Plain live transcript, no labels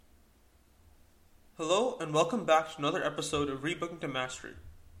Hello, and welcome back to another episode of Rebooking to Mastery,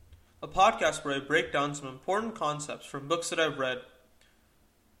 a podcast where I break down some important concepts from books that I've read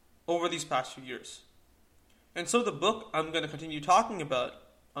over these past few years. And so the book I'm going to continue talking about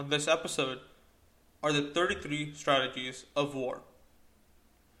on this episode are the 33 Strategies of War.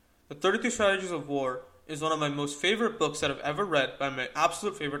 The 33 Strategies of War is one of my most favorite books that I've ever read by my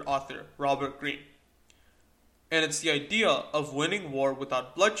absolute favorite author, Robert Greene. And it's the idea of winning war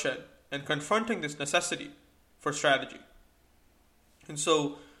without bloodshed and confronting this necessity for strategy. And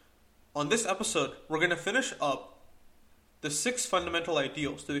so, on this episode, we're going to finish up the 6 fundamental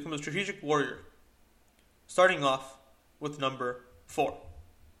ideals to become a strategic warrior, starting off with number 4,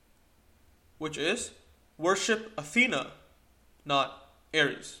 which is worship Athena, not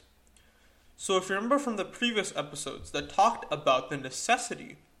Ares. So if you remember from the previous episodes that talked about the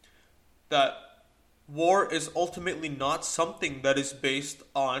necessity that war is ultimately not something that is based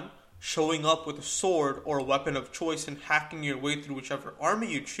on showing up with a sword or a weapon of choice and hacking your way through whichever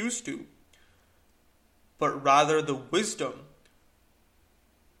army you choose to, but rather the wisdom,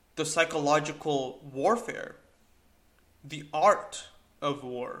 the psychological warfare, the art of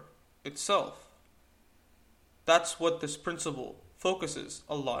war itself. That's what this principle focuses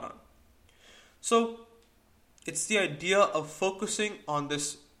a lot on. So, it's the idea of focusing on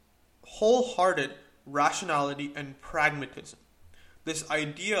this wholehearted rationality and pragmatism. This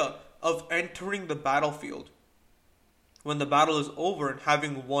idea of entering the battlefield when the battle is over and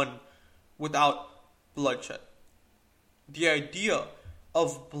having won without bloodshed. The idea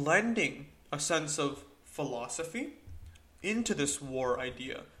of blending a sense of philosophy into this war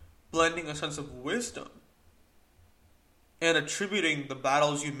idea, blending a sense of wisdom, and attributing the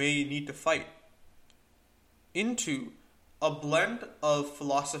battles you may need to fight into a blend of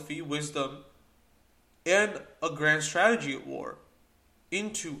philosophy, wisdom, and a grand strategy at war,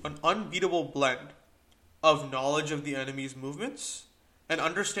 into an unbeatable blend of knowledge of the enemy's movements and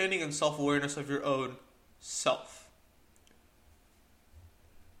understanding and self-awareness of your own self.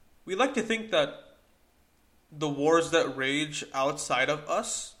 We like to think that the wars that rage outside of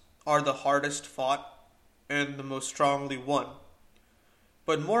us are the hardest fought and the most strongly won.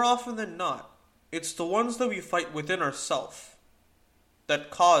 But more often than not, it's the ones that we fight within ourselves that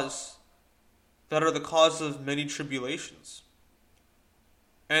are the cause of many tribulations.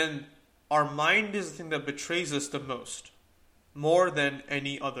 And our mind is the thing that betrays us the most, more than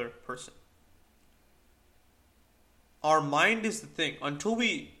any other person. Our mind is the thing. Until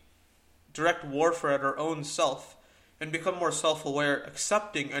we direct warfare at our own self and become more self-aware,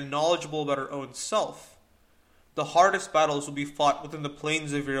 accepting and knowledgeable about our own self, the hardest battles will be fought within the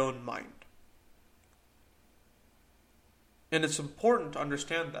planes of your own mind. And it's important to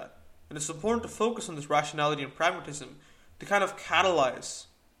understand that. And it's important to focus on this rationality and pragmatism to kind of catalyze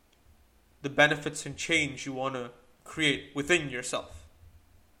the benefits and change you want to create within yourself.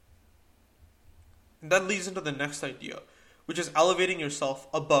 And that leads into the next idea, which is elevating yourself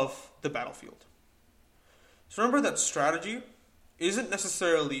above the battlefield. So remember that strategy isn't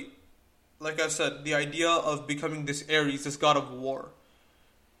necessarily, like I said, the idea of becoming this Ares, this god of war,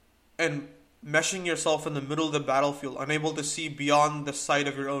 and meshing yourself in the middle of the battlefield, unable to see beyond the sight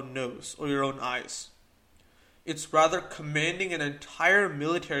of your own nose or your own eyes. It's rather commanding an entire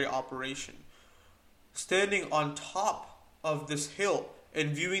military operation, standing on top of this hill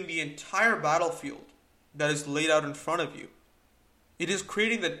and viewing the entire battlefield that is laid out in front of you. It is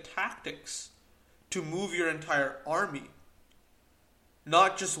creating the tactics to move your entire army,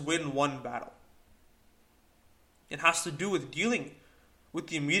 not just win one battle. It has to do with dealing with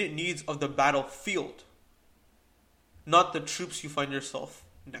the immediate needs of the battlefield, not the troops you find yourself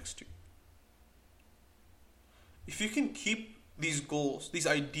next to. If you can keep these goals, these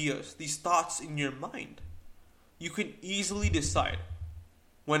ideas, these thoughts in your mind, you can easily decide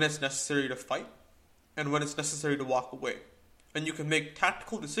when it's necessary to fight and when it's necessary to walk away. And you can make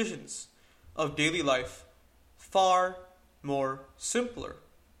tactical decisions of daily life far more simpler.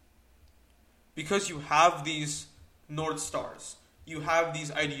 Because you have these North Stars, you have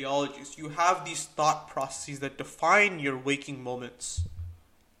these ideologies, you have these thought processes that define your waking moments.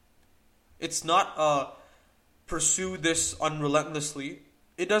 It's not pursue this unrelentlessly.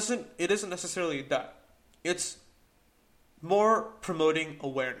 It isn't necessarily that. It's more promoting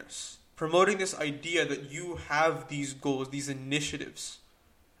awareness, promoting this idea that you have these goals, these initiatives,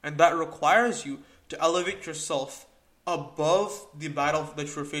 and that requires you to elevate yourself above the battle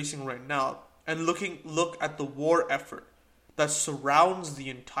that you're facing right now and look at the war effort that surrounds the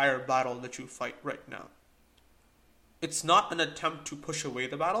entire battle that you fight right now. It's not an attempt to push away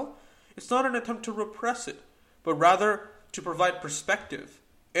the battle. It's not an attempt to repress it, but rather to provide perspective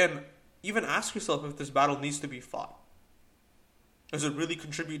and even ask yourself if this battle needs to be fought. Does it really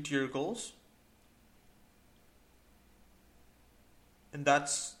contribute to your goals? And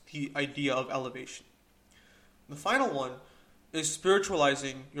that's the idea of elevation. The final one is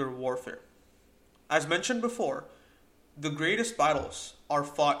spiritualizing your warfare. As mentioned before, the greatest battles are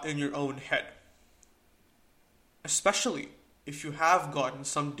fought in your own head, especially if you have gotten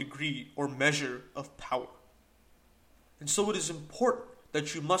some degree or measure of power. And so it is important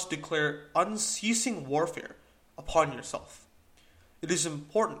that you must declare unceasing warfare upon yourself. It is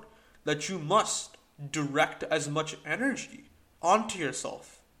important that you must direct as much energy onto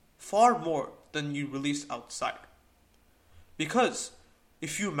yourself, far more than you release outside. Because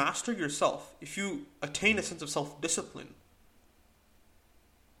if you master yourself, if you attain a sense of self-discipline,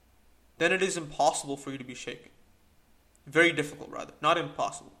 then it is impossible for you to be shaken. Very difficult, rather. Not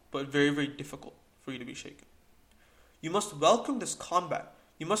impossible, but very, very difficult for you to be shaken. You must welcome this combat.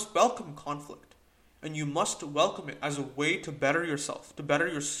 You must welcome conflict. And you must welcome it as a way to better yourself, to better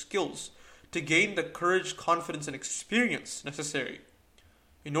your skills, to gain the courage, confidence, and experience necessary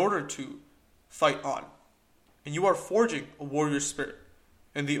in order to fight on. And you are forging a warrior spirit.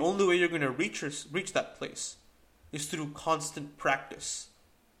 And the only way you're going to reach that place is through constant practice,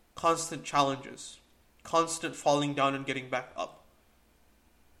 constant challenges, constant falling down and getting back up.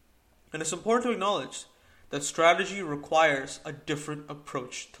 And it's important to acknowledge that strategy requires a different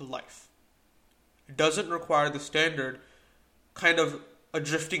approach to life. It doesn't require the standard kind of a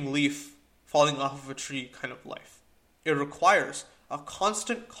drifting leaf falling off of a tree kind of life. It requires a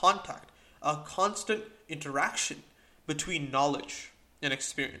constant contact, a constant interaction between knowledge and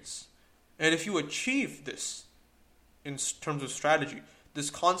experience. And if you achieve this in terms of strategy, this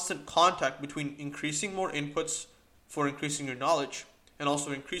constant contact between increasing more inputs for increasing your knowledge and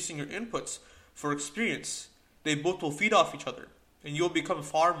also increasing your inputs for experience, they both will feed off each other, and you'll become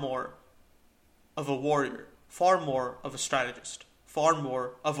far more of a warrior, far more of a strategist, far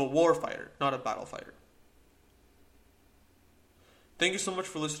more of a war fighter, not a battle fighter. Thank you so much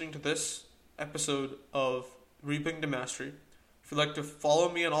for listening to this episode of Rebooking to Mastery. If you'd like to follow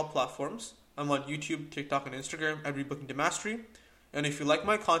me on all platforms, I'm on YouTube, TikTok, and Instagram at Rebooking to Mastery. And if you like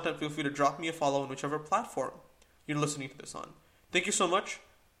my content, feel free to drop me a follow on whichever platform you're listening to this on. Thank you so much,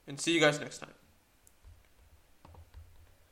 and see you guys next time.